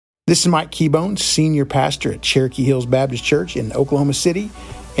This is Mike Keybone, Senior Pastor at Cherokee Hills Baptist Church in Oklahoma City,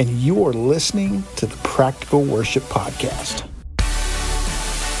 and you're listening to the Practical Worship Podcast.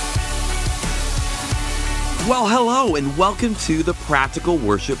 Well, hello, and welcome to the Practical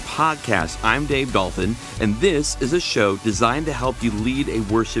Worship Podcast. I'm Dave Dalton, and this is a show designed to help you lead a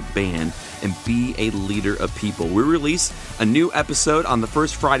worship band and be a leader of people. We release a new episode on the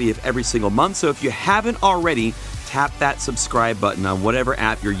first Friday of every single month, so if you haven't already, tap that subscribe button on whatever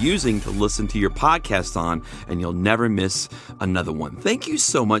app you're using to listen to your podcast on, and you'll never miss another one. Thank you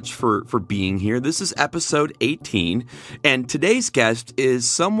so much for being here. This is episode 18, and today's guest is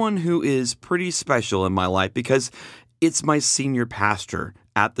someone who is pretty special in my life because it's my senior pastor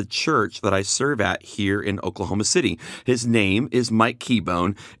at the church that I serve at here in Oklahoma City. His name is Mike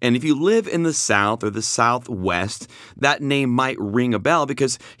Keybone, and if you live in the South or the Southwest, that name might ring a bell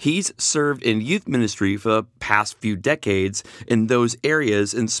because he's served in youth ministry for the past few decades in those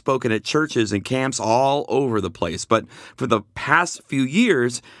areas and spoken at churches and camps all over the place. But for the past few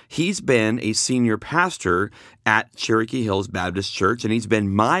years, he's been a senior pastor at Cherokee Hills Baptist Church, and he's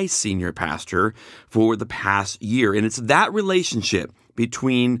been my senior pastor for the past year. And it's that relationship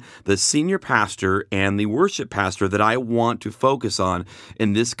between the senior pastor and the worship pastor that I want to focus on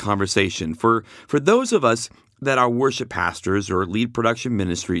in this conversation. For those of us that are worship pastors or lead production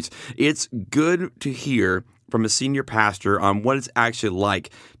ministries, it's good to hear from a senior pastor on what it's actually like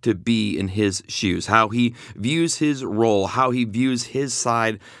to be in his shoes, how he views his role, how he views his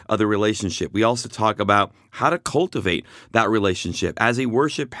side of the relationship. We also talk about how to cultivate that relationship. As a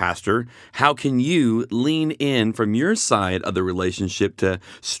worship pastor, how can you lean in from your side of the relationship to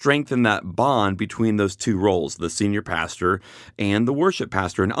strengthen that bond between those two roles, the senior pastor and the worship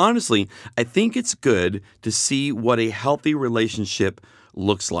pastor? And honestly, I think it's good to see what a healthy relationship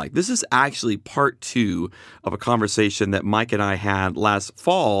looks like. This is actually part 2 of a conversation that Mike and I had last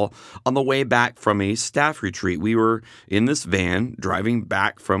fall on the way back from a staff retreat. We were in this van driving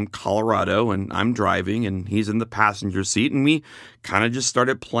back from Colorado, and I'm driving and he's in the passenger seat, and we kind of just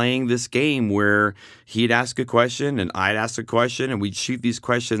started playing this game where he'd ask a question and I'd ask a question, and we'd shoot these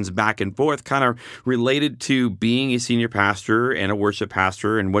questions back and forth, kind of related to being a senior pastor and a worship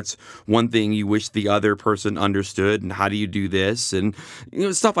pastor, and what's one thing you wish the other person understood, and how do you do this, and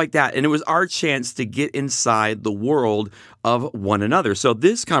stuff like that. And it was our chance to get inside the world of one another. So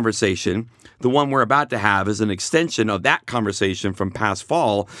this conversation, the one we're about to have, is an extension of that conversation from past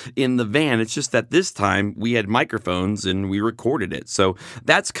fall in the van. It's just that this time we had microphones and we recorded it. So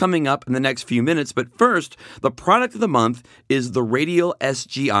that's coming up in the next few minutes. But first, the product of the month is the Radial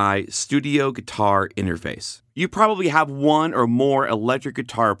SGI Studio Guitar Interface. You probably have one or more electric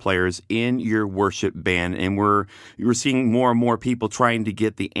guitar players in your worship band, and we're seeing more and more people trying to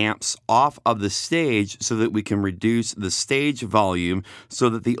get the amps off of the stage so that we can reduce the stage volume so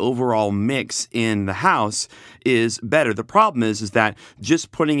that the overall mix in the house is better. The problem is that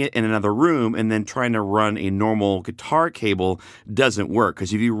just putting it in another room and then trying to run a normal guitar cable doesn't work,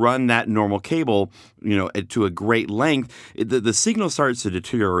 because if you run that normal cable, to a great length, the signal starts to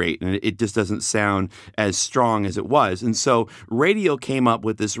deteriorate and it just doesn't sound as strong as it was. And so Radial came up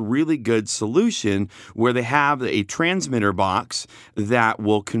with this really good solution where they have a transmitter box that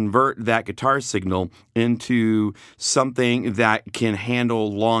will convert that guitar signal into something that can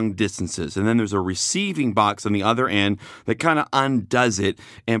handle long distances. And then there's a receiving box on the other end that kind of undoes it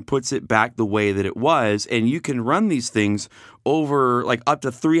and puts it back the way that it was. And you can run these things over like up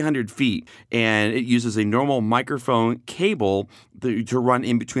to 300 feet, and it uses a normal microphone cable to run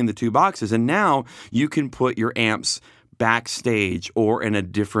in between the two boxes. And now you can put your amps backstage or in a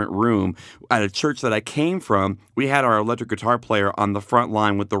different room. At a church that I came from, we had our electric guitar player on the front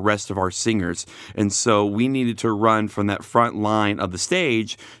line with the rest of our singers. And so we needed to run from that front line of the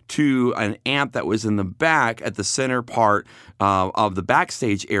stage to an amp that was in the back at the center part of the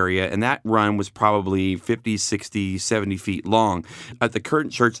backstage area. And that run was probably 50, 60, 70 feet long. At the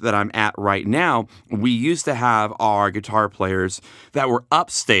current church that I'm at right now, we used to have our guitar players that were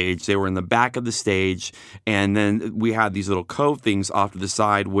upstage. They were in the back of the stage. And then we had these little cove things off to the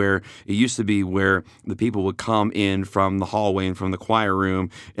side where it used to be where the people would come in from the hallway and from the choir room,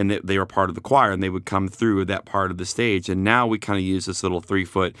 and they were part of the choir, and they would come through that part of the stage. And now we kind of use this little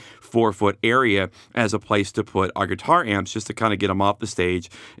 3-foot, 4-foot area as a place to put our guitar amps, just to kind of get them off the stage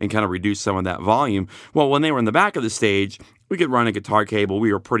and kind of reduce some of that volume. Well, when they were in the back of the stage, we could run a guitar cable.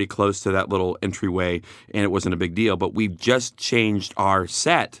 We were pretty close to that little entryway, and it wasn't a big deal. But we've just changed our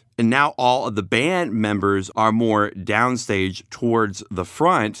set. And now all of the band members are more downstage towards the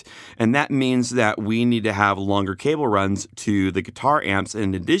front, and that means that we need to have longer cable runs to the guitar amps.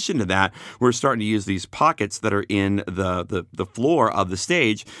 In addition to that, we're starting to use these pockets that are in the floor of the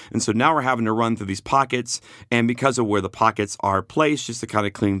stage, and so now we're having to run through these pockets, and because of where the pockets are placed, just to kind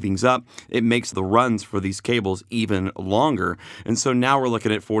of clean things up, it makes the runs for these cables even longer. And so now we're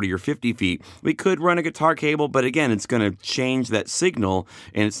looking at 40 or 50 feet. We could run a guitar cable, but again, it's going to change that signal,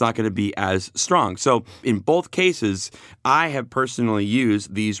 and it's not going to be as strong. So in both cases, I have personally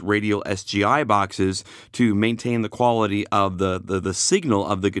used these Radial SGI boxes to maintain the quality of the signal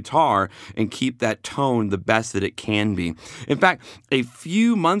of the guitar and keep that tone the best that it can be. In fact, a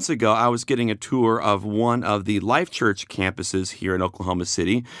few months ago, I was getting a tour of one of the Life Church campuses here in Oklahoma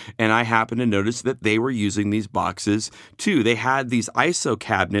City, and I happened to notice that they were using these boxes too. They had these ISO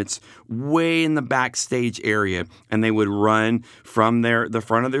cabinets way in the backstage area, and they would run from the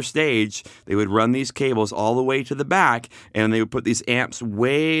front of their stage. They would run these cables all the way to the back, and they would put these amps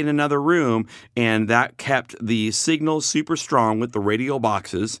way in another room, and that kept the signal super strong with the Radial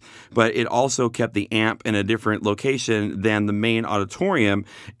boxes, but it also kept the amp in a different location than the main auditorium,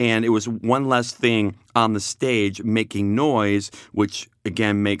 and it was one less thing on the stage making noise, which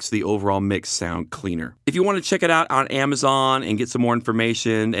again makes the overall mix sound cleaner. If you want to check it out on Amazon and get some more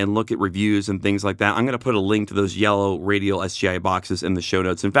information and look at reviews and things like that, I'm going to put a link to those yellow Radial SGI boxes in the show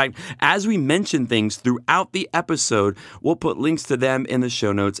notes. In fact, as we mention things throughout the episode, we'll put links to them in the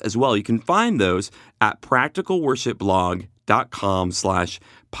show notes as well. You can find those at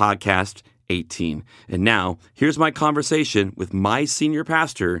practicalworshipblog.com/podcast18. And now, here's my conversation with my senior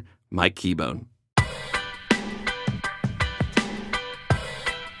pastor, Mike Keybone.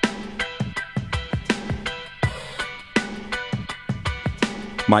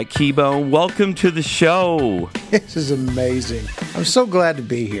 Mike Keybone, welcome to the show. This is amazing. I'm so glad to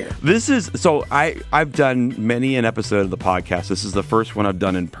be here. I've done many an episode of the podcast. This is the first one I've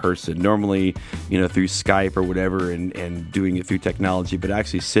done in person. Normally, through Skype or whatever and doing it through technology, but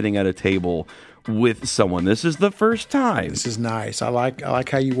actually sitting at a table with someone. This is the first time. This is nice. I like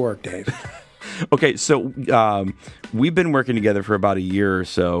how you work, Dave. Okay, so we've been working together for about a year or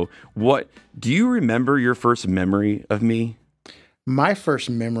so. Do you remember your first memory of me? My first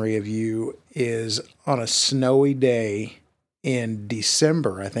memory of you is on a snowy day in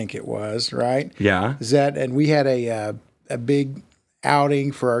December, I think it was, right? Yeah. And we had a big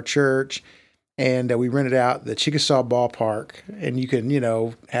outing for our church, and we rented out the Chickasaw Ballpark, and you can,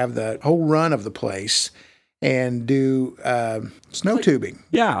 have the whole run of the place and do snow tubing.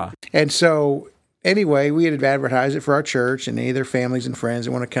 Yeah. And so anyway, we had advertised it for our church and any of their families and friends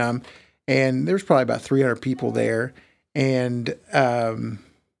that want to come, and there was probably about 300 people there. And all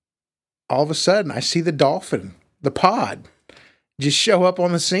of a sudden, I see the Dolphin, the pod, just show up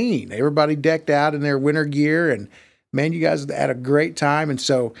on the scene. Everybody decked out in their winter gear, and man, you guys had a great time. And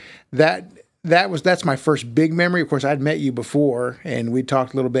so that's my first big memory. Of course, I'd met you before, and we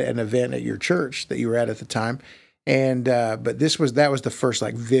talked a little bit at an event at your church that you were at the time. And but that was the first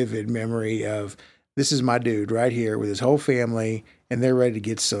vivid memory of this is my dude right here with his whole family, and they're ready to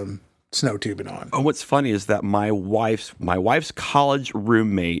get some snow tubing on. Oh, what's funny is that my wife's college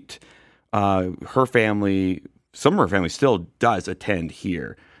roommate, her family, some of her family still does attend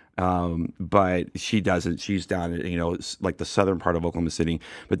here, but she doesn't. She's down at like the southern part of Oklahoma City.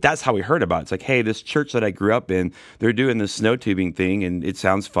 But that's how we heard about it. It's like, hey, this church that I grew up in, they're doing this snow tubing thing, and it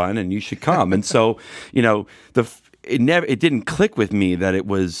sounds fun, and you should come. And so it didn't click with me that it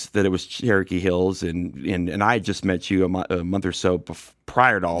was Cherokee Hills, and I had just met you a month or so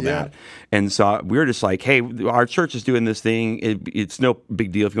prior to all that, and so we were just like, hey, our church is doing this thing. It's no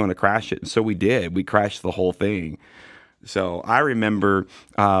big deal if you want to crash it. And so we did. We crashed the whole thing. So I remember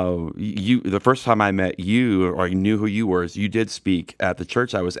the first time I met you, or I knew who you were, is you did speak at the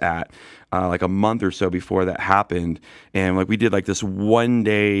church I was at like a month or so before that happened. And we did this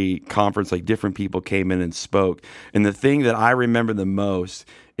 1-day conference, different people came in and spoke. And the thing that I remember the most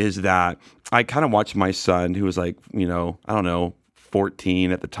is that I kind of watched my son, who was I don't know,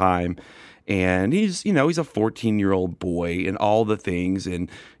 14 at the time. And he's a 14-year-old boy and all the things.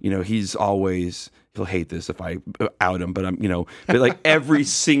 And, he's always, he'll hate this if I out him, but but every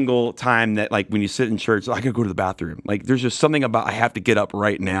single time that when you sit in church, I can go to the bathroom. There's just something about, I have to get up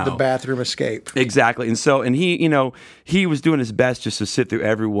right now. The bathroom escape. Exactly. And so, and he was doing his best just to sit through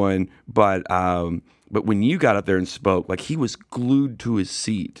everyone, but But when you got up there and spoke, like he was glued to his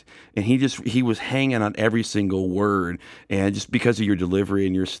seat and he was hanging on every single word. And just because of your delivery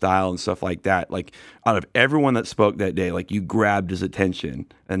and your style and stuff like that, like out of everyone that spoke that day, like you grabbed his attention.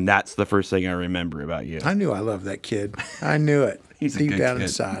 And that's the first thing I remember about you. I knew I loved that kid. I knew it. He's a deep good down kid.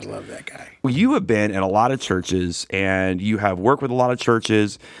 inside. I love that guy. Well, you have been in a lot of churches and you have worked with a lot of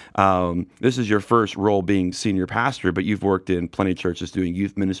churches. This is your first role being senior pastor, but you've worked in plenty of churches doing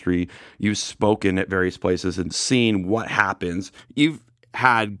youth ministry. You've spoken at various places and seen what happens. You've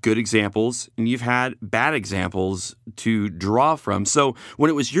had good examples and you've had bad examples to draw from. So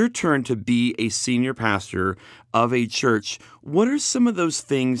when it was your turn to be a senior pastor of a church, what are some of those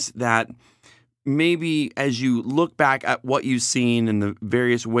things that maybe as you look back at what you've seen and the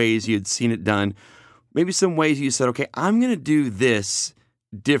various ways you had seen it done, maybe some ways you said, okay, I'm going to do this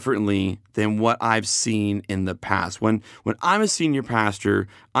differently than what I've seen in the past. When I'm a senior pastor,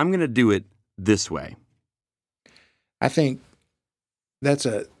 I'm going to do it this way. I think it's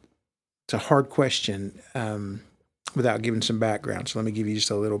a hard question without giving some background. So let me give you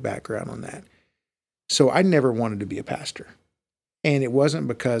just a little background on that. So I never wanted to be a pastor. And it wasn't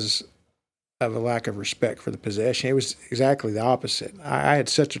because of a lack of respect for the position. It was exactly the opposite. I had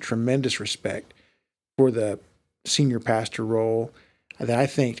such a tremendous respect for the senior pastor role that I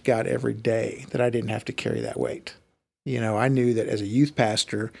thanked God every day that I didn't have to carry that weight. I knew that as a youth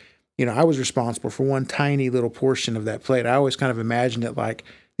pastor, I was responsible for one tiny little portion of that plate. I always kind of imagined it like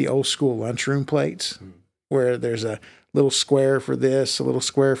the old school lunchroom plates, where there's a little square for this, a little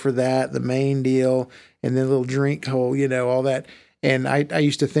square for that, the main deal, and then a little drink hole, all that. And I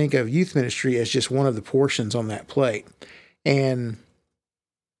used to think of youth ministry as just one of the portions on that plate. And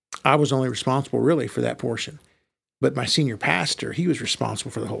I was only responsible really for that portion. But my senior pastor, he was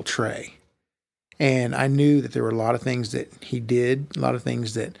responsible for the whole tray. And I knew that there were a lot of things that he did, a lot of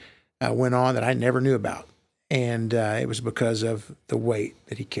things that went on that I never knew about. And it was because of the weight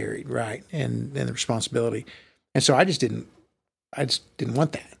that he carried, right? And the responsibility. And so I just didn't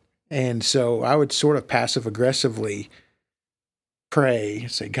want that. And so I would sort of passive aggressively pray,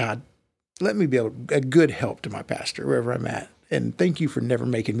 say, God, let me be a good help to my pastor wherever I'm at. And thank you for never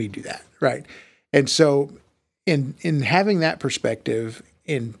making me do that. Right. And so in having that perspective,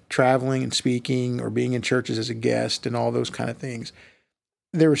 in traveling and speaking or being in churches as a guest and all those kind of things,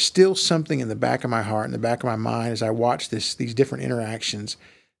 there was still something in the back of my heart, in the back of my mind, as I watched these different interactions,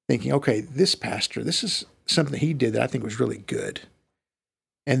 thinking, okay, this pastor, this is something he did that I think was really good.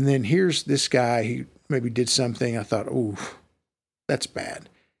 And then here's this guy who maybe did something I thought, ooh, that's bad.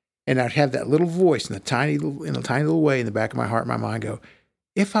 And I'd have that little voice in a tiny little way in the back of my heart and my mind go,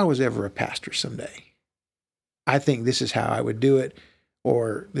 if I was ever a pastor someday, I think this is how I would do it,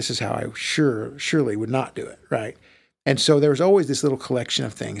 or this is how I surely would not do it, right? And so there was always this little collection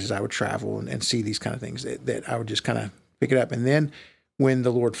of things as I would travel and see these kind of things that I would just kind of pick it up. And then when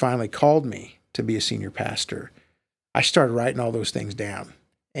the Lord finally called me to be a senior pastor, I started writing all those things down.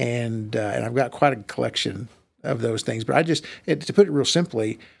 And I've got quite a collection of those things. But to put it real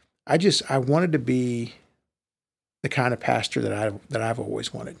simply, I wanted to be the kind of pastor that I've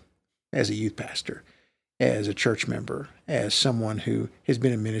always wanted as a youth pastor, as a church member, as someone who has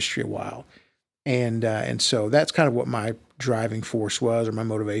been in ministry a while. And so that's kind of what my driving force was, or my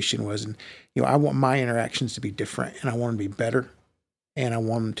motivation was. And, I want my interactions to be different, and I want them to be better, and I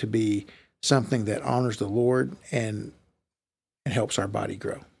want them to be something that honors the Lord and helps our body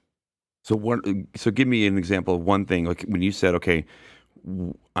grow. So give me an example of one thing. Like when you said, okay,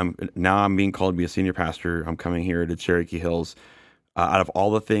 I'm being called to be a senior pastor. I'm coming here to Cherokee Hills. Out of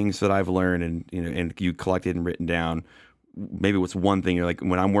all the things that I've learned and you collected and written down, maybe what's one thing you're like,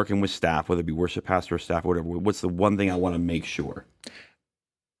 when I'm working with staff, whether it be worship pastor or staff, or whatever, what's the one thing I want to make sure?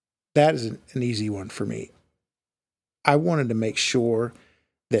 That is an easy one for me. I wanted to make sure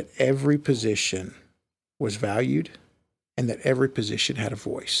that every position was valued and that every position had a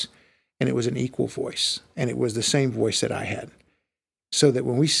voice, and it was an equal voice, and it was the same voice that I had. So that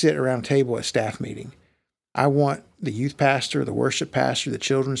when we sit around a table at staff meeting, I want the youth pastor, the worship pastor, the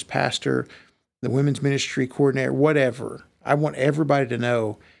children's pastor, the women's ministry coordinator, whatever. I want everybody to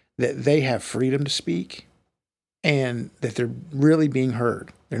know that they have freedom to speak and that they're really being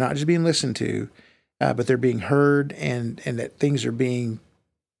heard. They're not just being listened to, but they're being heard, and that things are being,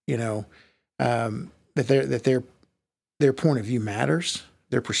 that their point of view matters,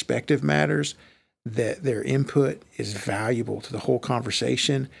 their perspective matters, that their input is valuable to the whole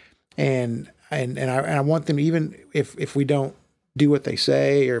conversation. And I want them, even if we don't do what they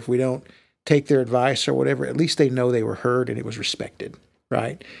say, or if we don't take their advice or whatever, at least they know they were heard and it was respected,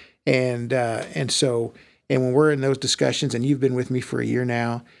 right? And when we're in those discussions, and you've been with me for a year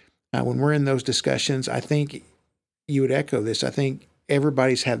now, when we're in those discussions, I think you would echo this. I think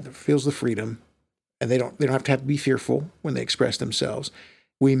everybody's feels the freedom, and they don't have to be fearful when they express themselves.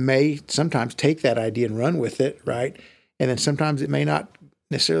 We may sometimes take that idea and run with it, right? And then sometimes it may not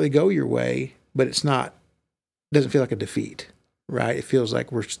necessarily go your way, but doesn't feel like a defeat, right? It feels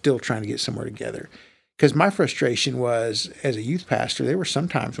like we're still trying to get somewhere together. Because my frustration was, as a youth pastor, there were some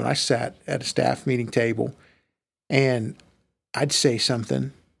times when I sat at a staff meeting table and I'd say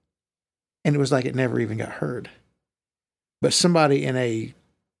something and it was like it never even got heard. But somebody in a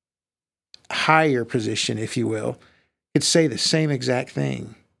higher position, if you will, could say the same exact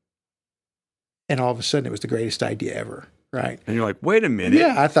thing. And all of a sudden it was the greatest idea ever, right? And you're like, wait a minute.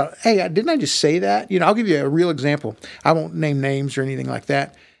 Yeah, I thought, hey, didn't I just say that? I'll give you a real example. I won't name names or anything like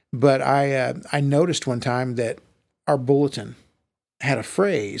that. But I noticed one time that our bulletin had a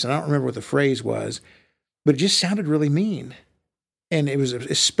phrase, and I don't remember what the phrase was, but it just sounded really mean. And it was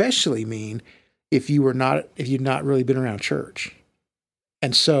especially mean if you'd not really been around church.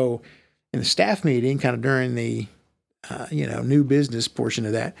 And so in the staff meeting, kind of during the new business portion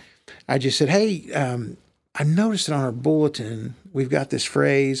of that, I just said, hey, I noticed that on our bulletin, we've got this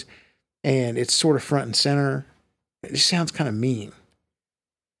phrase, and it's sort of front and center. It just sounds kind of mean.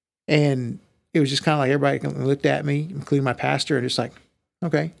 And it was just kind of like everybody looked at me, including my pastor, and just like,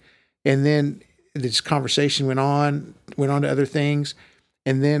 okay. And then this conversation went on to other things.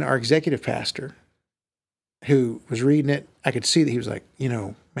 And then our executive pastor, who was reading it, I could see that he was like,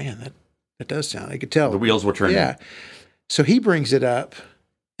 man, that does sound, I could tell. The wheels were turning. Yeah. So he brings it up,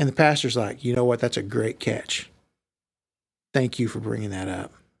 and the pastor's like, you know what? That's a great catch. Thank you for bringing that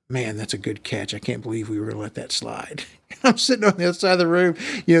up. Man, that's a good catch. I can't believe we were going to let that slide. I'm sitting on the other side of the room.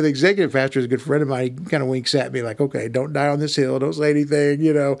 The executive pastor is a good friend of mine. He kind of winks at me like, okay, don't die on this hill. Don't say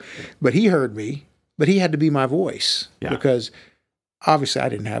anything, But he heard me, but he had to be my voice because obviously I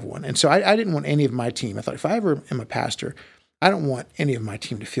didn't have one. And so I didn't want any of my team. I thought if I ever am a pastor, I don't want any of my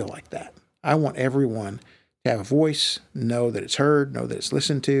team to feel like that. I want everyone to have a voice, know that it's heard, know that it's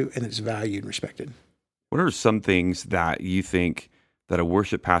listened to, and that it's valued and respected. What are some things that you think that a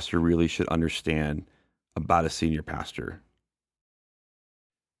worship pastor really should understand about a senior pastor?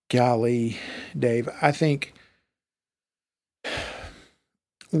 Golly, Dave, I think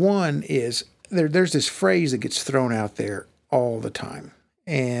one is there's this phrase that gets thrown out there all the time,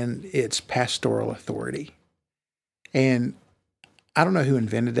 and it's pastoral authority. And I don't know who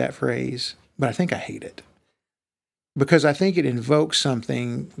invented that phrase, but I think I hate it because I think it invokes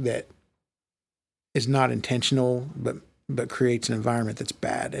something that is not intentional, but creates an environment that's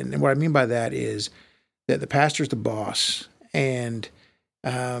bad. And what I mean by that is that the pastor's the boss, and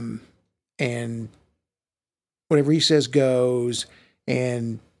whatever he says goes,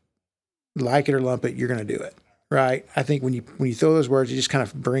 and like it or lump it, you're going to do it, right? I think when you throw those words, it just kind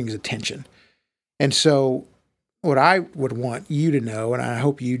of brings attention. And so what I would want you to know, and I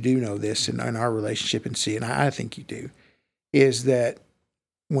hope you do know this in our relationship and see, and I think you do, is that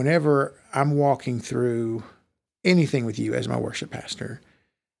whenever I'm walking through anything with you as my worship pastor,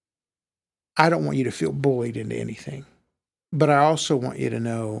 I don't want you to feel bullied into anything. But I also want you to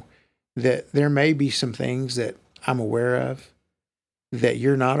know that there may be some things that I'm aware of, that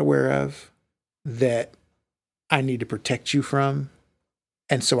you're not aware of, that I need to protect you from.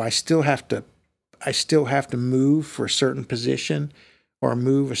 And so I still have to move for a certain position or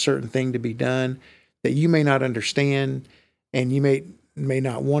move a certain thing to be done that you may not understand and you may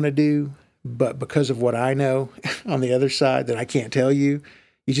not want to do, but because of what I know on the other side that I can't tell you,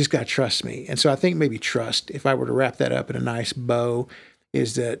 you just got to trust me. And so I think maybe trust, if I were to wrap that up in a nice bow,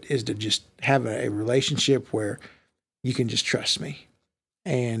 is to just have a relationship where you can just trust me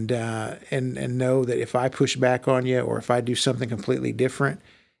and know that if I push back on you or if I do something completely different,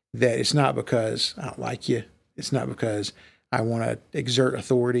 that it's not because I don't like you. It's not because I want to exert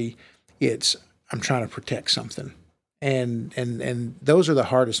authority. It's I'm trying to protect something. And those are the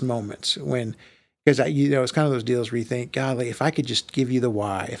hardest moments because it's kind of those deals where you think, golly, if I could just give you the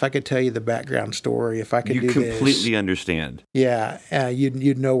why, if I could tell you the background story, if I could do this. You completely understand. Yeah,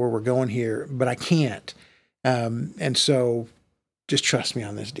 you'd know where we're going here, but I can't. And so just trust me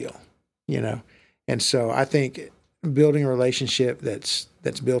on this deal, And so I think building a relationship that's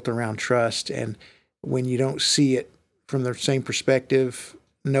built around trust, and when you don't see it from the same perspective,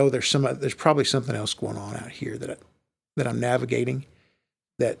 know there's probably something else going on out here that I'm navigating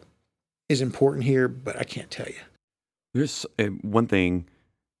that is important here, but I can't tell you. There's one thing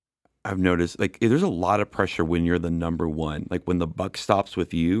I've noticed, like there's a lot of pressure when you're the number one. Like when the buck stops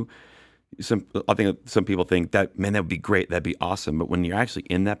with you, I think some people think that would be great, that'd be awesome. But when you're actually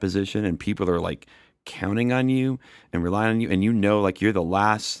in that position and people are like counting on you and relying on you, and like you're the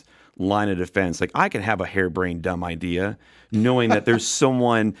last line of defense. Like I can have a harebrained dumb idea, knowing that there's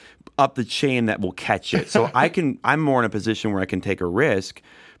someone up the chain that will catch it. So I'm more in a position where I can take a risk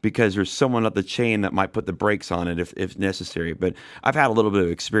because there's someone up the chain that might put the brakes on it if necessary. But I've had a little bit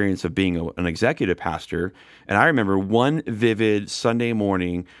of experience of being an executive pastor. And I remember one vivid Sunday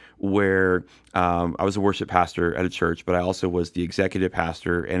morning where I was a worship pastor at a church, but I also was the executive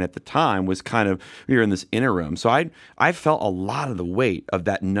pastor. And at the time we were in this interim. So I felt a lot of the weight of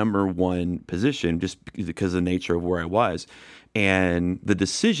that number one position just because of the nature of where I was. And the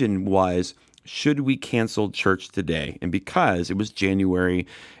decision was, should we cancel church today? And because it was January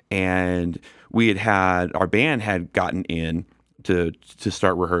and our band had gotten in to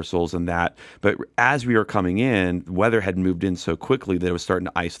start rehearsals and that, but as we were coming in, the weather had moved in so quickly that it was starting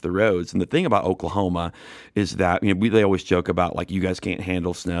to ice the roads. And the thing about Oklahoma is that, they always joke about like, you guys can't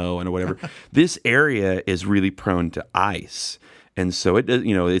handle snow and whatever. This area is really prone to ice. And so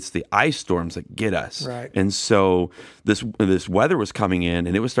it's the ice storms that get us. Right. And so this weather was coming in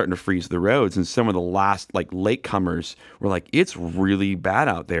and it was starting to freeze the roads. And some of the last like latecomers were like, it's really bad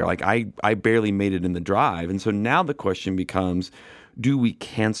out there. Like I barely made it in the drive. And so now the question becomes, do we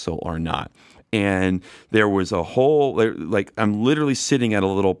cancel or not? And there was a whole, like I'm literally sitting at a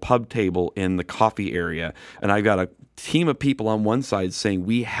little pub table in the coffee area, and I got a team of people on one side saying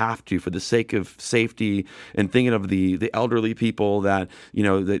we have to, for the sake of safety and thinking of the elderly people that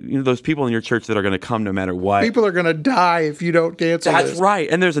those people in your church that are going to come no matter what. People are going to die if you don't cancel That's this. right.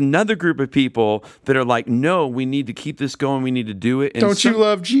 And there's another group of people that are like, no, we need to keep this going. We need to do it. And don't you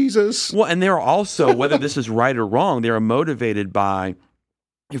love Jesus? Well, and they're also, whether this is right or wrong, they are motivated by,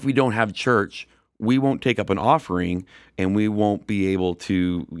 if we don't have church, we won't take up an offering and we won't be able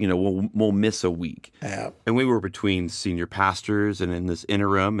to, we'll miss a week. Yeah. And we were between senior pastors and in this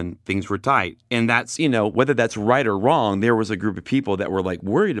interim and things were tight. And that's, whether that's right or wrong, there was a group of people that were like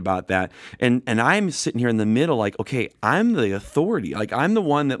worried about that. And I'm sitting here in the middle like, okay, I'm the authority. Like I'm the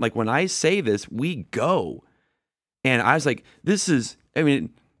one that like, when I say this, we go. And I was like, at the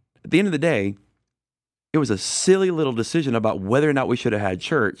end of the day, it was a silly little decision about whether or not we should have had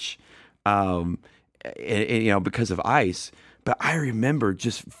church, because of ice. But I remember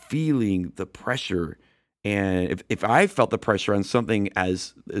just feeling the pressure, and if I felt the pressure on something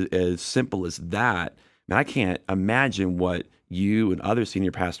as simple as that, man, I can't imagine what you and other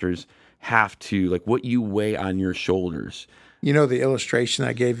senior pastors have to, like, what you weigh on your shoulders. The illustration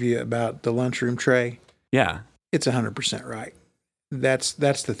I gave you about the lunchroom tray? Yeah, it's 100% right. That's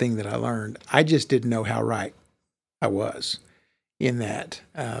the thing that I learned. I just didn't know how right I was in that,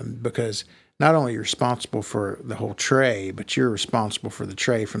 because not only you're responsible for the whole tray, but you're responsible for the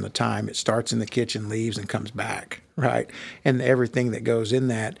tray from the time it starts in the kitchen, leaves, and comes back, right? And everything that goes in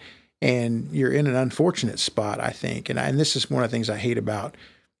that. And you're in an unfortunate spot, I think. And this is one of the things I hate about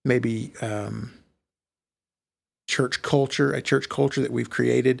maybe church culture, a church culture that we've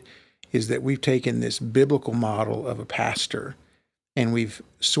created, is that we've taken this biblical model of a pastor and we've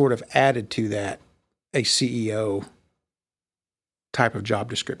sort of added to that a CEO type of job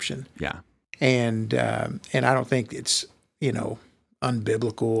description. Yeah. And I don't think it's,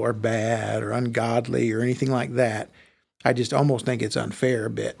 unbiblical or bad or ungodly or anything like that. I just almost think it's unfair a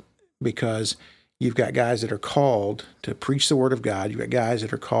bit, because you've got guys that are called to preach the word of God. You've got guys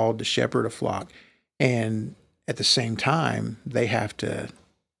that are called to shepherd a flock. And at the same time, they have to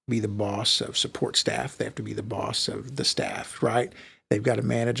be the boss of support staff. They have to be the boss of the staff, right? They've got to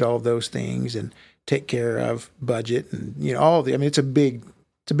manage all of those things and take care of budget and, it's a big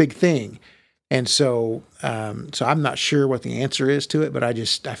thing. And so I'm not sure what the answer is to it, but I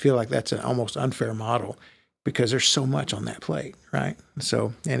feel like that's an almost unfair model, because there's so much on that plate, right?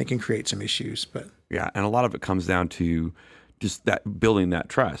 So, and it can create some issues, but. Yeah. And a lot of it comes down to just that building that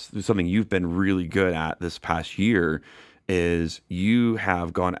trust. There's something you've been really good at this past year is you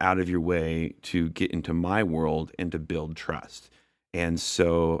have gone out of your way to get into my world and to build trust. And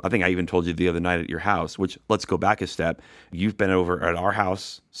so I think I even told you the other night at your house, which, let's go back a step. You've been over at our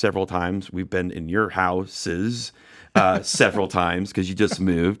house several times. We've been in your houses several times because you just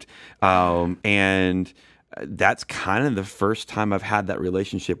moved. And that's kind of the first time I've had that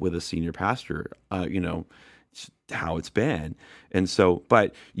relationship with a senior pastor, how it's been. And so,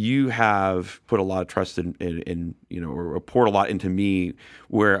 but you have put a lot of trust in or poured a lot into me,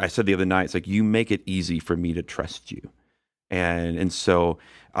 where I said the other night, it's like, you make it easy for me to trust you. And so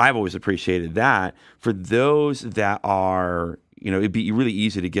I've always appreciated that. For those that are, it'd be really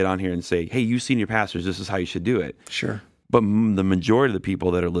easy to get on here and say, hey, you senior pastors, this is how you should do it. Sure. But the majority of the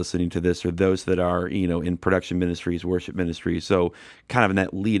people that are listening to this are those that are, in production ministries, worship ministries. So kind of in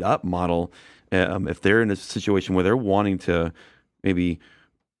that lead up model, if they're in a situation where they're wanting to maybe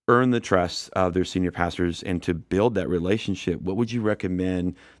earn the trust of their senior pastors and to build that relationship, what would you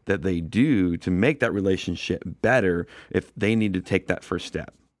recommend that they do to make that relationship better if they need to take that first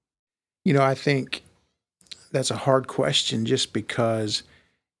step? I think that's a hard question just because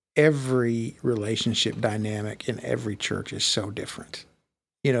every relationship dynamic in every church is so different.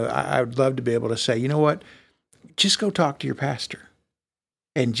 I would love to be able to say, you know what, just go talk to your pastor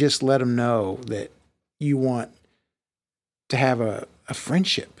and just let them know that you want to have a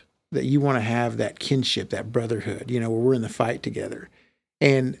friendship, that you want to have that kinship, that brotherhood, where we're in the fight together.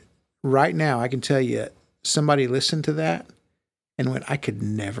 And right now, I can tell you, somebody listened to that and went, I could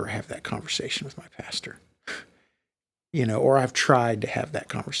never have that conversation with my pastor. Or I've tried to have that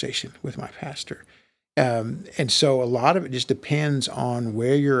conversation with my pastor. And so a lot of it just depends on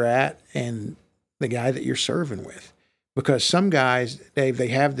where you're at and the guy that you're serving with. Because some guys, Dave, they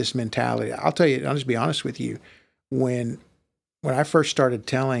have this mentality. I'll tell you, I'll just be honest with you. When I first started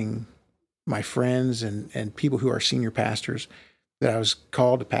telling my friends and people who are senior pastors that I was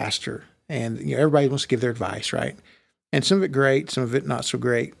called to pastor, and everybody wants to give their advice, right? And some of it great, some of it not so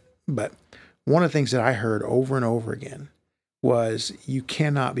great. But one of the things that I heard over and over again was you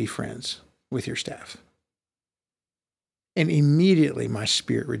cannot be friends with your staff. And immediately my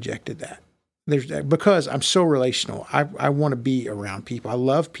spirit rejected that. Because I'm so relational. I want to be around people. I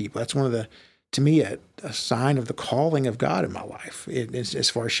love people. That's one of the, to me, a sign of the calling of God in my life. As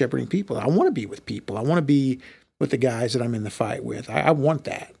far as shepherding people, I want to be with people. I want to be with the guys that I'm in the fight with. I want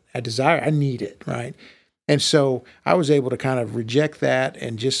that. I desire. I need it, right? And so I was able to kind of reject that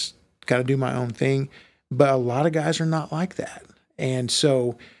and just kind of do my own thing. But a lot of guys are not like that. And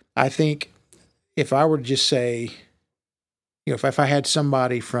so I think if I were to just say, if I had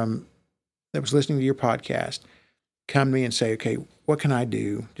somebody that was listening to your podcast come to me and say, okay, what can I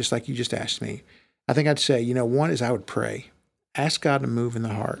do? Just like you just asked me. I think I'd say, one is I would pray. Ask God to move in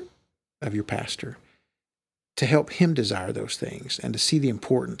the heart of your pastor to help him desire those things and to see the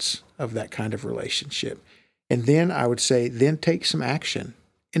importance of that kind of relationship. And then I would say, then take some action.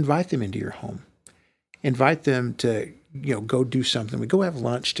 Invite them into your home. Invite them to, go do something. We go have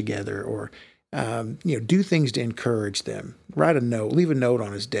lunch together or, do things to encourage them. Write a note, leave a note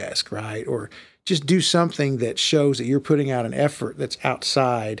on his desk, right? Or just do something that shows that you're putting out an effort that's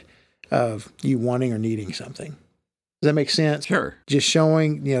outside of you wanting or needing something. Does that make sense? Sure. Just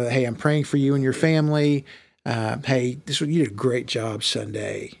showing, hey, I'm praying for you and your family. Hey, you did a great job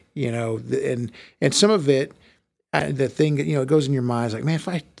Sunday, and some of it, the thing, it goes in your mind is like, man, if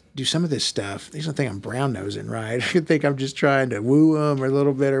I do some of this stuff, they don't think I'm brown nosing, right? I think I'm just trying to woo them or a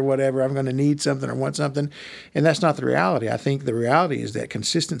little bit or whatever. I'm going to need something or want something. And that's not the reality. I think the reality is that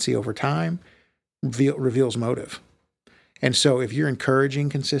consistency over time reveals motive. And so if you're encouraging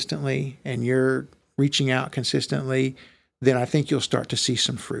consistently and you're reaching out consistently, then I think you'll start to see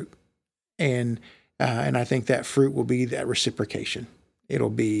some fruit. And I think that fruit will be that reciprocation. It'll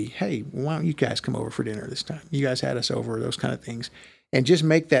be, hey, why don't you guys come over for dinner this time? You guys had us over, those kind of things. And just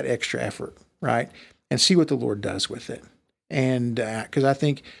make that extra effort, right? And see what the Lord does with it. And because I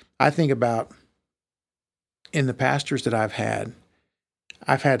think about in the pastors that I've had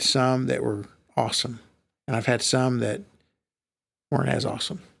some that were awesome, and I've had some that weren't as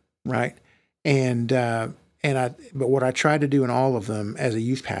awesome, right? But what I tried to do in all of them as a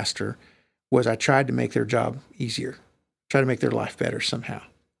youth pastor was I tried to make their job easier, try to make their life better somehow.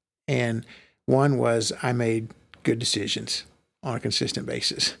 And one was I made good decisions on a consistent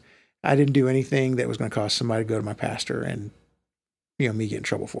basis. I didn't do anything that was going to cause somebody to go to my pastor and, me get in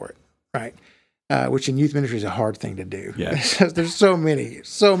trouble for it, right? Which in youth ministry is a hard thing to do. Yeah. There's so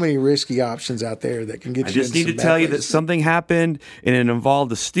many risky options out there that can get you. I just need to tell you that something happened and it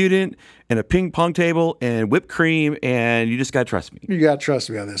involved a student and a ping pong table and whipped cream, and you just got to trust me. You got to trust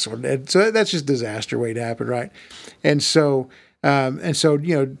me on this one. And so that's just disaster waiting to happen, right? And so,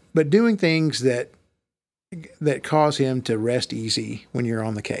 but doing things that cause him to rest easy when you're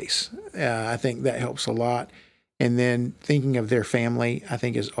on the case. I think that helps a lot. And then thinking of their family, I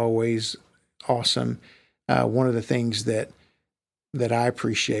think is always awesome. One of the things that I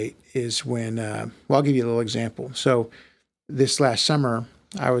appreciate is when, I'll give you a little example. So this last summer,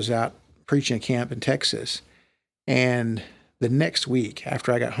 I was out preaching a camp in Texas. And the next week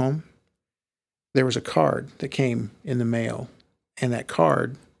after I got home, there was a card that came in the mail. And that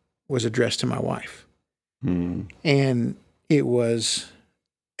card was addressed to my wife. And it was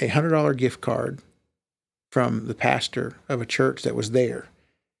a $100 gift card from the pastor of a church that was there.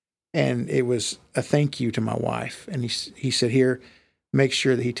 And it was a thank you to my wife. And he said, here, make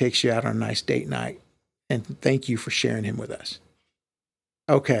sure that he takes you out on a nice date night. And thank you for sharing him with us.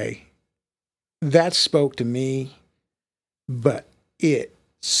 Okay. That spoke to me, but it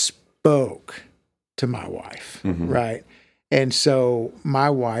spoke to my wife, right? And so my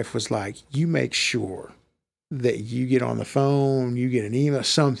wife was like, you make sure that you get on the phone, you get an email,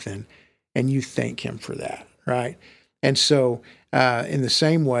 something, and you thank him for that, right? And so in the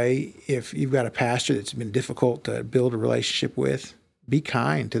same way, if you've got a pastor that's been difficult to build a relationship with, be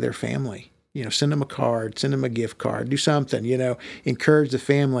kind to their family. Send them a card, send them a gift card, do something, encourage the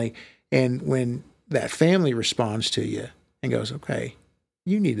family. And when that family responds to you and goes, okay,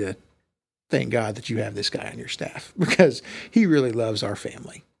 you need to thank God that you have this guy on your staff because he really loves our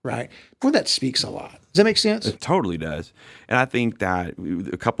family, right? Boy, that speaks a lot. Does that make sense? It totally does. And I think that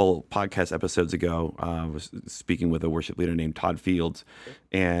a couple podcast episodes ago, I was speaking with a worship leader named Todd Fields,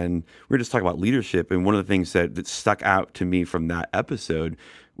 and we were just talking about leadership. And one of the things that stuck out to me from that episode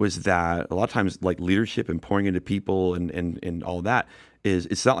was that a lot of times, like leadership and pouring into people and all that,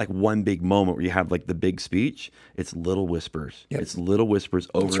 it's not like one big moment where you have like the big speech. It's little whispers. Yep. It's little whispers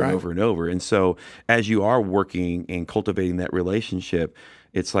over and over and over. And so as you are working and cultivating that relationship,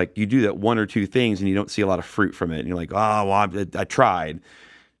 it's like you do that one or two things and you don't see a lot of fruit from it. And you're like, oh, well, I tried.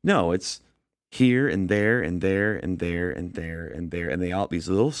 No, it's here and there and there and there and there and there. And these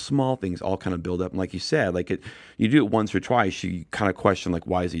little small things all kind of build up. And like you said, you do it once or twice, you kind of question like,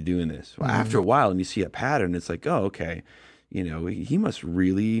 why is he doing this? Well, after a while and you see a pattern, it's like, oh, okay. He must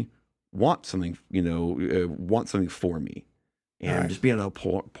really want something, want something for me, and just being able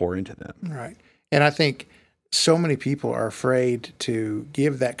to pour into them. Right. And I think so many people are afraid to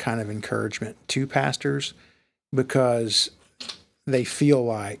give that kind of encouragement to pastors because they feel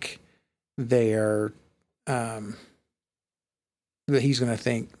like they're, that he's going to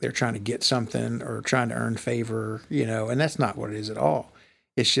think they're trying to get something or trying to earn favor, and that's not what it is at all.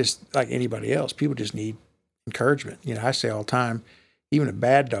 It's just like anybody else. People just need encouragement. I say all the time, even a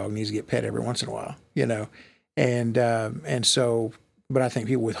bad dog needs to get pet every once in a while, and so, but I think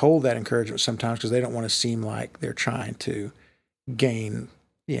people withhold that encouragement sometimes because they don't want to seem like they're trying to gain,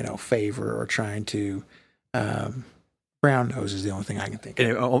 favor or trying to, brown nose is the only thing I can think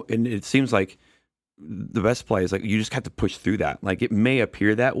of. And it seems like the best play is like, you just have to push through that. Like it may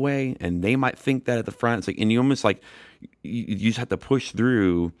appear that way and they might think that at the front. It's like, and you almost like, you just have to push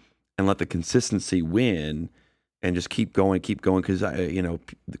through and let the consistency win and just keep going because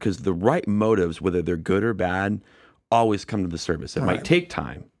the right motives, whether they're good or bad, always come to the surface. It might take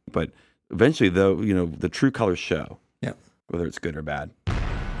time, but eventually the true colors show. Yep. Whether it's good or bad.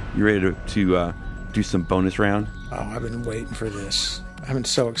 You ready to do some bonus round? Oh, I've been waiting for this. I've been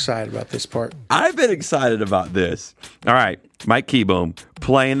so excited about this part. I've been excited about this. All right, Mike Keyboom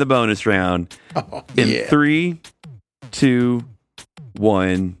playing the bonus round in 3, 2,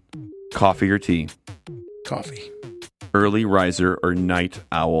 1. Coffee or tea? Coffee. Early riser or night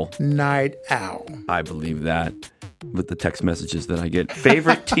owl? Night owl. I believe that with the text messages that I get.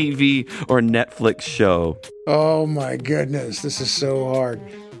 Favorite TV or Netflix show? Oh my goodness, this is so hard.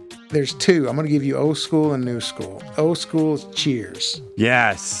 There's two. I'm going to give you old school and new school. Old school is Cheers.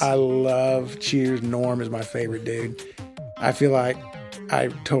 Yes. I love Cheers. Norm is my favorite dude. I feel like I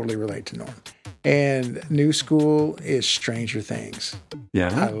totally relate to Norm. And new school is Stranger Things.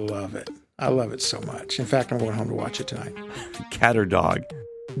 Yeah. I love it. I love it so much. In fact, I'm going home to watch it tonight. Cat or dog?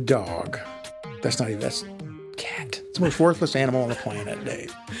 Dog. That's cat. It's the most worthless animal on the planet,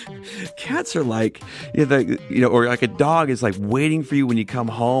 Dave. Cats are like, or like a dog is like waiting for you when you come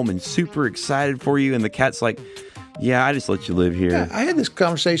home and super excited for you. And the cat's like, yeah, I just let you live here. Yeah, I had this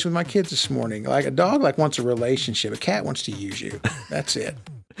conversation with my kids this morning. Like a dog wants a relationship. A cat wants to use you. That's it.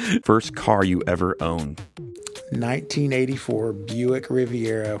 First car you ever owned? 1984 Buick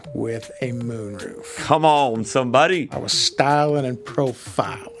Riviera with a moonroof. Come on, somebody. I was styling and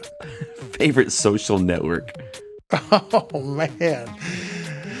profiling. Favorite social network? Oh, man.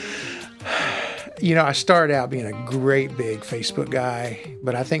 I started out being a great big Facebook guy,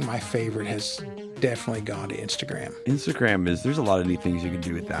 but I think my favorite has definitely gone to Instagram. There's a lot of neat things you can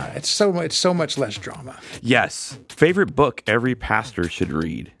do with that. It's so much less drama. Yes. Favorite book every pastor should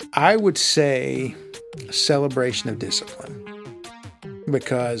read? I would say Celebration of Discipline,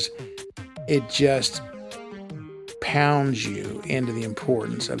 because it just pounds you into the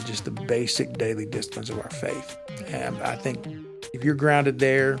importance of just the basic daily disciplines of our faith. And I think if you're grounded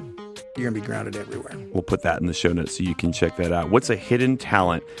there, you're going to be grounded everywhere. We'll put that in the show notes so you can check that out. What's a hidden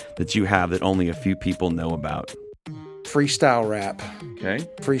talent that you have that only a few people know about? Freestyle rap. Okay.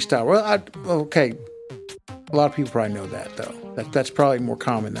 Freestyle. Well, okay. A lot of people probably know that, though. That's probably more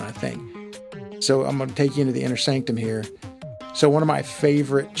common than I think. So I'm going to take you into the inner sanctum here. So one of my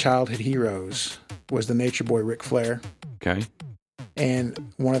favorite childhood heroes was the Nature Boy Ric Flair. Okay.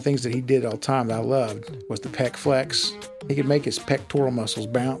 And one of the things that he did all the time that I loved was the pec flex. He could make his pectoral muscles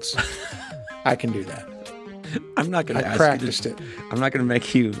bounce. I can do that. I'm not going to ask practiced you it. I'm not going to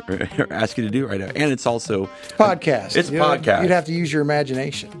make you or ask you to do it right now. And it's also podcast. It's podcast. You'd have to use your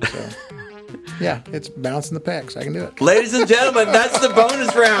imagination. So, yeah, it's bouncing the pecs. I can do it. Ladies and gentlemen, that's the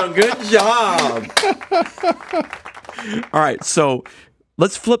bonus round. Good job. All right, so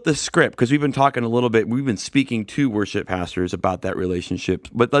let's flip the script because we've been talking a little bit. We've been speaking to worship pastors about that relationship.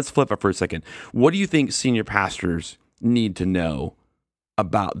 But let's flip it for a second. What do you think senior pastors need to know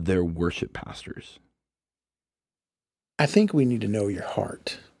about their worship pastors? I think we need to know your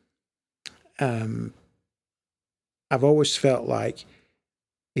heart. I've always felt like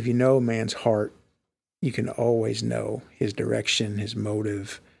if you know a man's heart, you can always know his direction, his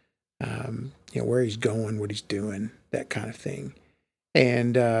motive, where he's going, what he's doing, that kind of thing.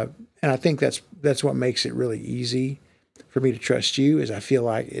 And I think that's what makes it really easy for me to trust you. Is I feel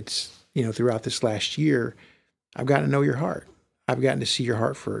like it's throughout this last year, I've gotten to know your heart. I've gotten to see your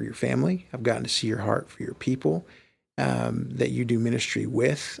heart for your family. I've gotten to see your heart for your people that you do ministry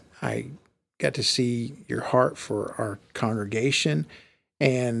with. I got to see your heart for our congregation,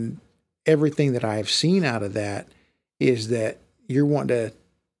 and everything that I have seen out of that is that you're wanting to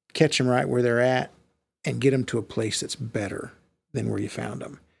catch them right where they're at and get them to a place that's better than where you found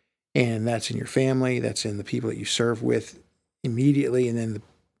them. And that's in your family, that's in the people that you serve with immediately, and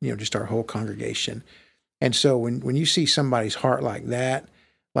then just our whole congregation. And so when you see somebody's heart like that,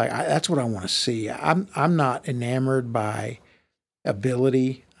 that's what I want to see. I'm not enamored by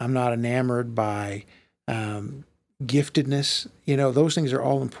ability. I'm not enamored by giftedness. Those things are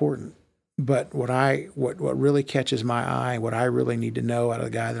all important. But what really catches my eye, what I really need to know out of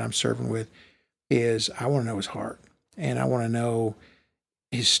the guy that I'm serving with, is I want to know his heart, and I want to know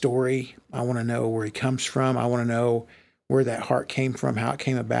his story. I want to know where he comes from. I want to know where that heart came from, how it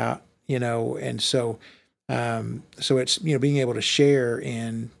came about. And so. So it's, being able to share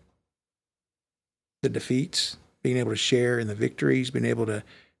in the defeats, being able to share in the victories, being able to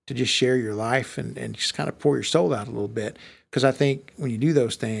just share your life and just kind of pour your soul out a little bit. Because I think when you do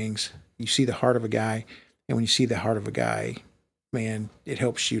those things, you see the heart of a guy. And when you see the heart of a guy, man, it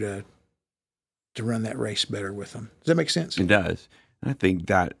helps you to run that race better with them. Does that make sense? It does. And I think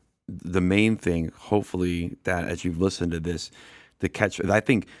that the main thing, hopefully, that as you've listened to this, I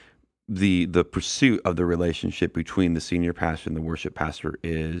think the pursuit of the relationship between the senior pastor and the worship pastor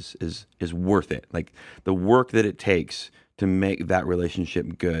is worth it. Like the work that it takes to make that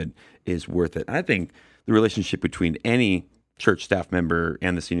relationship good is worth it. I think the relationship between any church staff member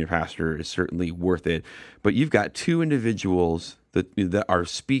and the senior pastor is certainly worth it. But you've got two individuals that are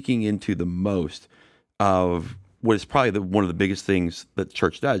speaking into the most of what is probably one of the biggest things that the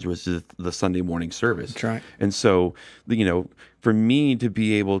church does, was the Sunday morning service. That's right. And so, for me to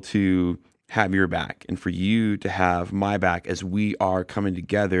be able to have your back and for you to have my back as we are coming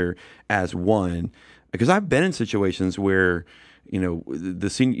together as one, because I've been in situations where,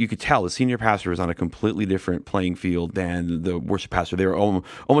 you could tell the senior pastor is on a completely different playing field than the worship pastor. They were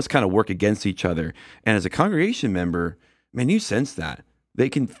almost kind of work against each other. And as a congregation member, man, you sense that. They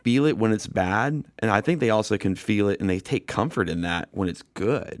can feel it when it's bad, and I think they also can feel it, and they take comfort in that when it's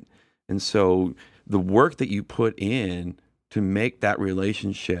good. And so the work that you put in to make that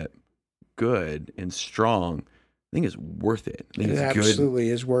relationship good and strong, I think is worth it. I think it absolutely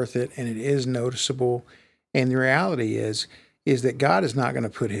is worth it, and it is noticeable. And the reality is that God is not going to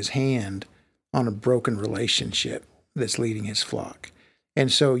put his hand on a broken relationship that's leading his flock.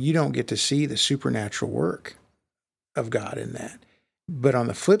 And so you don't get to see the supernatural work of God in that. But on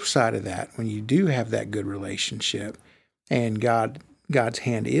the flip side of that, when you do have that good relationship and God's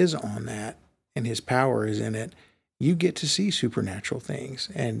hand is on that and his power is in it, you get to see supernatural things.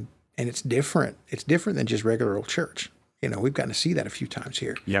 And it's different. It's different than just regular old church. We've gotten to see that a few times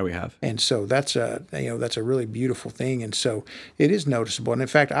here. Yeah, we have. And so that's a really beautiful thing. And so it is noticeable. And in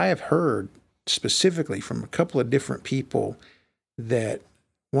fact, I have heard specifically from a couple of different people that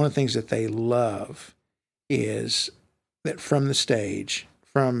one of the things that they love is that from the stage,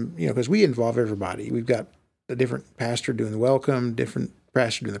 because we involve everybody. We've got a different pastor doing the welcome, different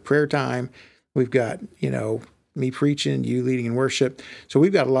pastor doing the prayer time. We've got, me preaching, you leading in worship. So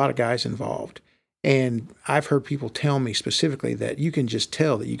we've got a lot of guys involved. And I've heard people tell me specifically that you can just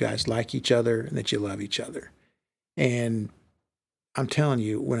tell that you guys like each other and that you love each other. And I'm telling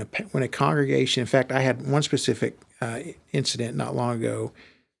you, when a congregation, in fact, I had one specific incident not long ago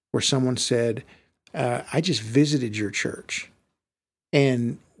where someone said, I just visited your church.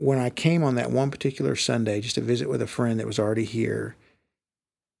 And when I came on that one particular Sunday just to visit with a friend that was already here,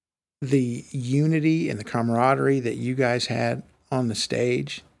 the unity and the camaraderie that you guys had on the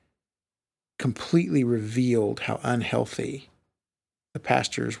stage completely revealed how unhealthy the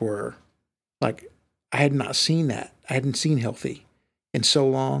pastors were. Like, I had not seen that. I hadn't seen healthy in so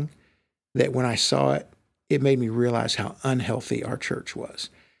long that when I saw it, it made me realize how unhealthy our church was.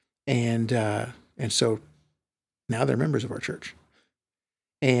 And so now they're members of our church.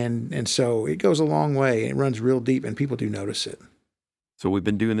 And so it goes a long way. It runs real deep, and people do notice it. So we've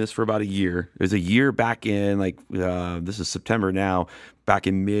been doing this for about a year. It was a year back in, this is September now, back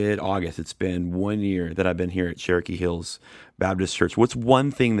in mid-August. It's been 1 year that I've been here at Cherokee Hills Baptist Church. What's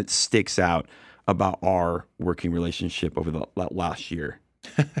one thing that sticks out about our working relationship over the last year?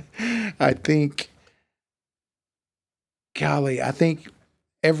 I think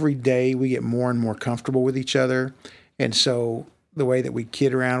every day we get more and more comfortable with each other. And so the way that we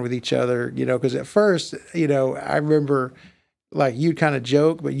kid around with each other, because at first, I remember like you'd kind of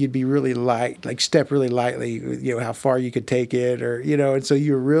joke, but you'd be really light, like step really lightly, how far you could take it or, and so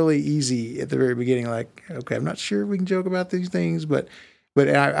you were really easy at the very beginning, like, okay, I'm not sure we can joke about these things, but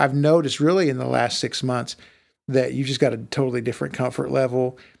I've noticed really in the last 6 months that you just got a totally different comfort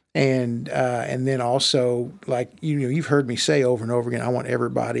level. And then also, like, you've heard me say over and over again, I want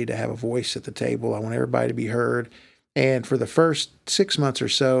everybody to have a voice at the table. I want everybody to be heard. And for the first 6 months or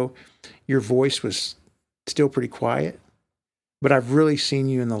so, your voice was still pretty quiet. But I've really seen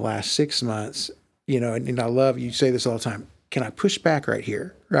you in the last 6 months, and I love, you say this all the time, can I push back right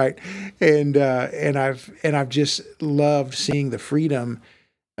here, right? And I've just loved seeing the freedom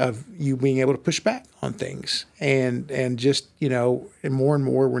of you being able to push back on things, and just, and more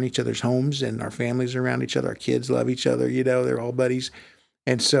we're in each other's homes, and our families are around each other, our kids love each other, they're all buddies.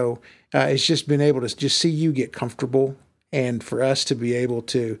 And so it's just been able to just see you get comfortable, and for us to be able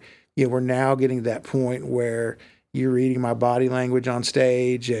to, we're now getting to that point where you're reading my body language on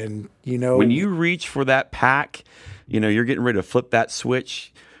stage, and when you reach for that pack, you're getting ready to flip that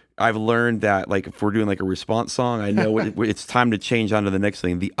switch. I've learned that, like, if we're doing like a response song, I know it's time to change on to the next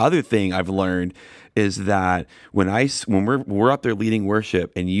thing. The other thing I've learned is that when we're up there leading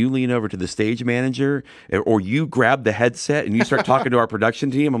worship and you lean over to the stage manager or you grab the headset and you start talking to our production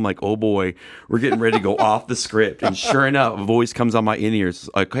team, I'm like, oh boy, we're getting ready to go off the script. And sure enough, a voice comes on my in-ears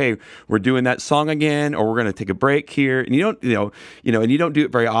like, hey, we're doing that song again, or we're going to take a break here. And you don't do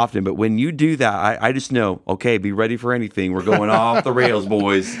it very often, but when you do that, I just know, okay, be ready for anything. We're going off the rails,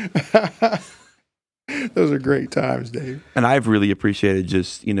 boys. Those are great times, Dave. And I've really appreciated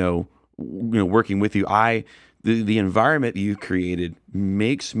just, working with you. The environment that you've created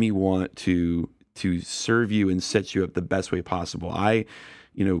makes me want to serve you and set you up the best way possible. I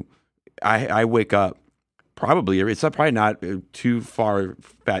wake up it's probably not too far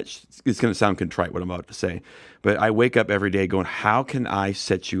fetched. It's going to sound contrite what I'm about to say, but I wake up every day going, how can I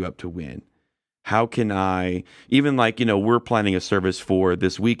set you up to win? How can I, even like, we're planning a service for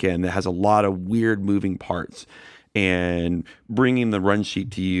this weekend that has a lot of weird moving parts, and bringing the run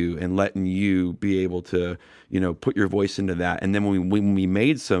sheet to you and letting you be able to, put your voice into that. And then when we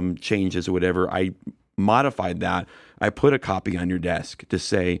made some changes or whatever, I modified that. I put a copy on your desk to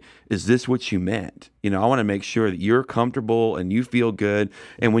say, is this what you meant? I want to make sure that you're comfortable and you feel good.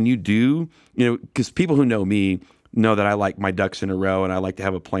 And when you do, because people who know me know that I like my ducks in a row and I like to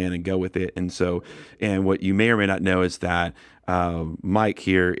have a plan and go with it. And what you may or may not know is that Mike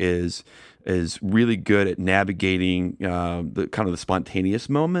here is really good at navigating the kind of the spontaneous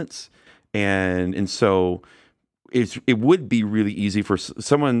moments, and so it would be really easy for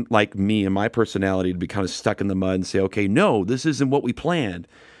someone like me and my personality to be kind of stuck in the mud and say, okay, no, this isn't what we planned.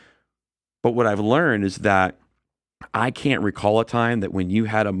 But what I've learned is that I can't recall a time that when you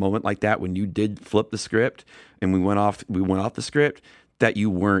had a moment like that, when you did flip the script and we went off the script, that you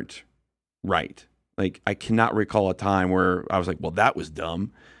weren't right. Like, I cannot recall a time where I was like, well, that was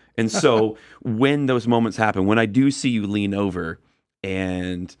dumb. And so when those moments happen, when I do see you lean over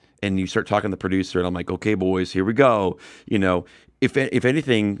and you start talking to the producer, and I'm like, okay, boys, here we go. If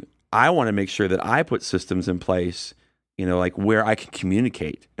anything, I want to make sure that I put systems in place, like where I can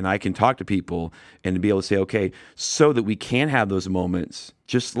communicate and I can talk to people and to be able to say, okay, so that we can have those moments,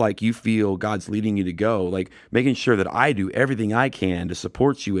 just like you feel God's leading you to go, like making sure that I do everything I can to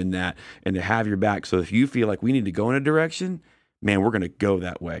support you in that and to have your back. So if you feel like we need to go in a direction, man, we're going to go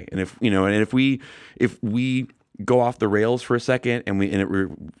that way. And if we go off the rails for a second and it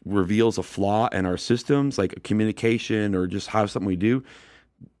reveals a flaw in our systems, like a communication or just how something we do,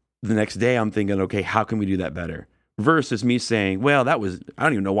 the next day I'm thinking, okay, how can we do that better? Versus me saying, well, I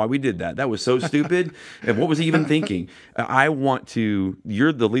don't even know why we did that. That was so stupid. And what was he even thinking?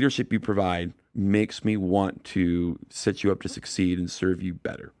 The leadership you provide makes me want to set you up to succeed and serve you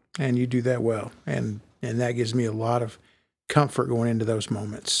better. And you do that well. And that gives me a lot of comfort going into those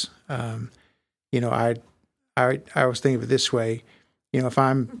moments. I was thinking of it this way. If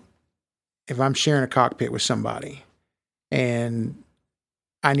I'm sharing a cockpit with somebody and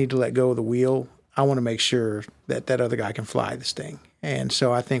I need to let go of the wheel, I want to make sure that that other guy can fly this thing. And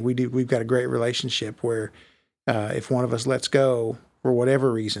so I think we've got a great relationship where if one of us lets go for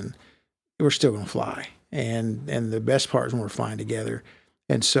whatever reason, we're still going to fly. And the best part is when we're flying together.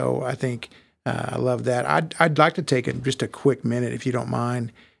 And so I think I love that. I'd like to take just a quick minute, if you don't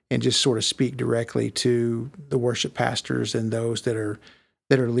mind, and just sort of speak directly to the worship pastors and those that are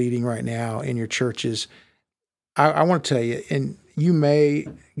leading right now in your churches. I want to tell you, and you may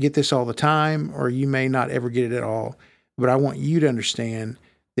get this all the time, or you may not ever get it at all, but I want you to understand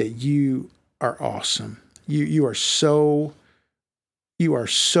that you are awesome. You are so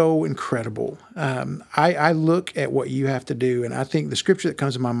incredible. I look at what you have to do, and I think the scripture that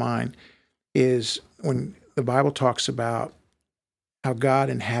comes to my mind is when the Bible talks about how God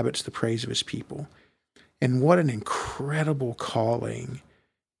inhabits the praise of his people. And what an incredible calling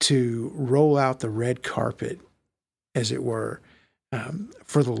to roll out the red carpet, as it were,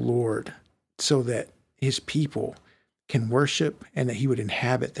 for the Lord, so that his people can worship and that he would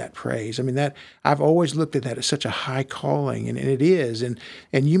inhabit that praise. I mean, that I've always looked at that as such a high calling, and it is. And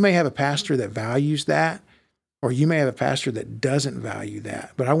you may have a pastor that values that, or you may have a pastor that doesn't value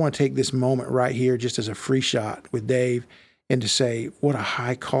that. But I want to take this moment right here just as a free shot with Dave and to say what a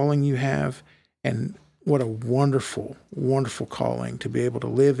high calling you have, and what a wonderful, wonderful calling to be able to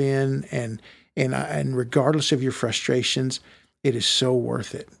live in. And regardless of your frustrations, it is so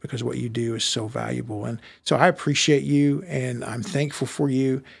worth it, because what you do is so valuable. And so I appreciate you, and I'm thankful for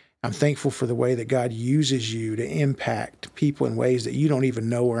you. I'm thankful for the way that God uses you to impact people in ways that you don't even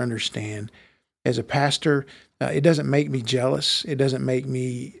know or understand. As a pastor, it doesn't make me jealous. It doesn't make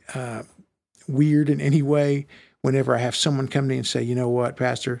me weird in any way whenever I have someone come to me and say, you know what,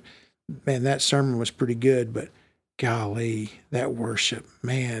 Pastor, man, that sermon was pretty good, but golly, that worship,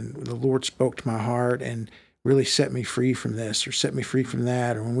 man, the Lord spoke to my heart and really set me free from this or set me free from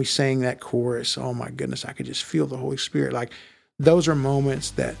that. Or when we sang that chorus, oh my goodness, I could just feel the Holy Spirit. Like, those are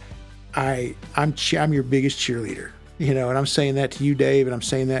moments that I'm your biggest cheerleader, and I'm saying that to you, Dave, and I'm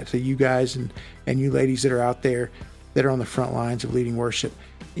saying that to you guys and you ladies that are out there that are on the front lines of leading worship.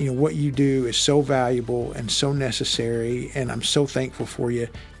 What you do is so valuable and so necessary, and I'm so thankful for you,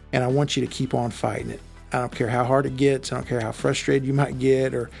 and I want you to keep on fighting it. I don't care how hard it gets. I don't care how frustrated you might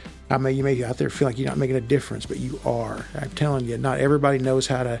get, or how you may out there feel like you're not making a difference, but you are. I'm telling you, not everybody knows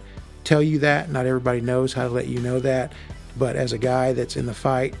how to tell you that. Not everybody knows how to let you know that. But as a guy that's in the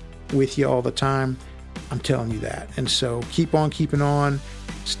fight with you all the time, I'm telling you that. And so keep on keeping on.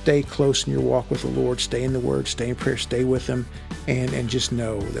 Stay close in your walk with the Lord. Stay in the Word. Stay in prayer. Stay with Him. And just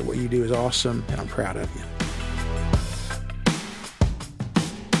know that what you do is awesome, and I'm proud of you.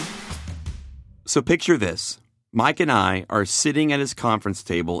 So picture this. Mike and I are sitting at his conference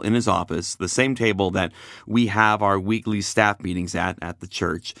table in his office, the same table that we have our weekly staff meetings at the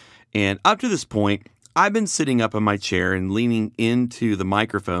church. And up to this point, I've been sitting up in my chair and leaning into the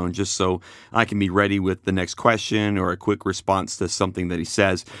microphone just so I can be ready with the next question or a quick response to something that he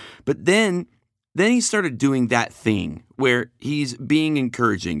says. But then he started doing that thing where he's being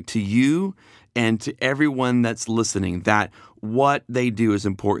encouraging to you and to everyone that's listening, that what they do is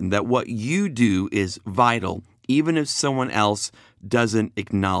important, that what you do is vital, even if someone else doesn't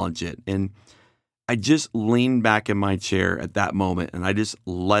acknowledge it. And I just leaned back in my chair at that moment, and I just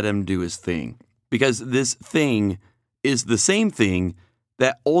let him do his thing. Because this thing is the same thing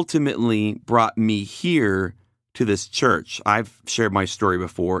that ultimately brought me here to this church. I've shared my story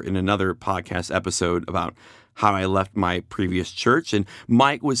before in another podcast episode about how I left my previous church. And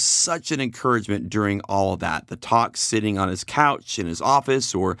Mike was such an encouragement during all of that. The talks sitting on his couch in his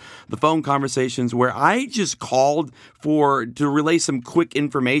office, or the phone conversations where I just called to relay some quick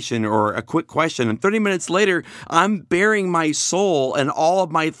information or a quick question. And 30 minutes later, I'm bearing my soul and all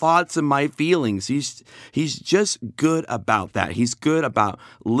of my thoughts and my feelings. He's just good about that. He's good about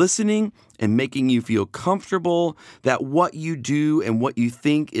listening and making you feel comfortable that what you do and what you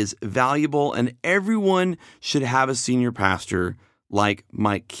think is valuable. And everyone should have a senior pastor like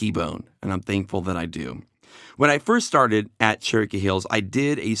Mike Keybone, and I'm thankful that I do. When I first started at Cherokee Hills, I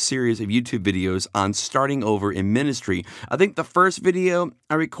did a series of YouTube videos on starting over in ministry. I think the first video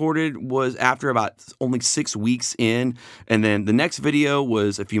I recorded was after about only 6 weeks in, and then the next video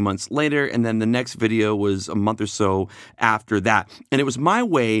was a few months later, and then the next video was a month or so after that. And it was my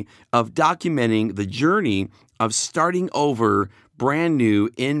way of documenting the journey of starting over, brand new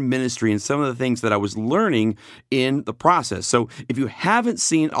in ministry and some of the things that I was learning in the process. So if you haven't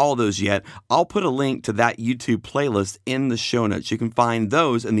seen all those yet, I'll put a link to that YouTube playlist in the show notes. You can find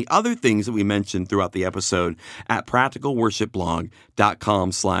those and the other things that we mentioned throughout the episode at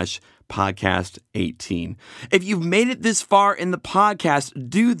practicalworshipblog.com/podcast 18. If you've made it this far in the podcast,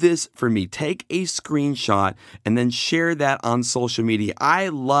 do this for me. Take a screenshot and then share that on social media. I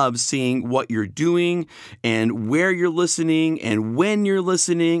love seeing what you're doing and where you're listening and when you're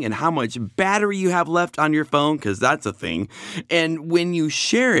listening and how much battery you have left on your phone, because that's a thing. And when you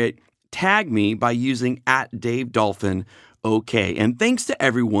share it, tag me by using @DaveDolphin. Okay, and thanks to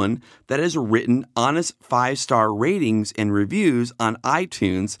everyone that has written honest 5-star ratings and reviews on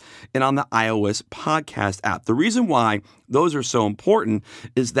iTunes and on the iOS podcast app. The reason why those are so important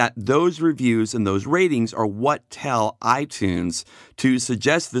is that those reviews and those ratings are what tell iTunes to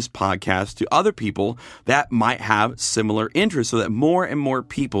suggest this podcast to other people that might have similar interests so that more and more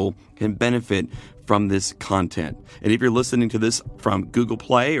people can benefit from this content. And if you're listening to this from Google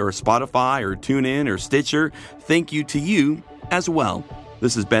Play or Spotify or TuneIn or Stitcher, thank you to you as well.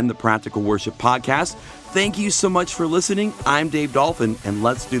 This has been the Practical Worship Podcast. Thank you so much for listening. I'm Dave Dolphin, and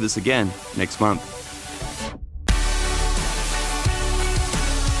let's do this again next month.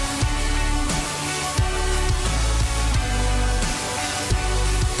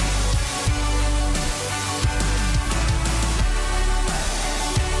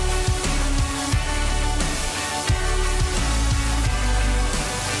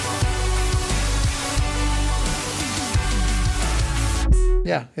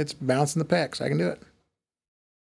 Yeah, it's bouncing the pecs. I can do it.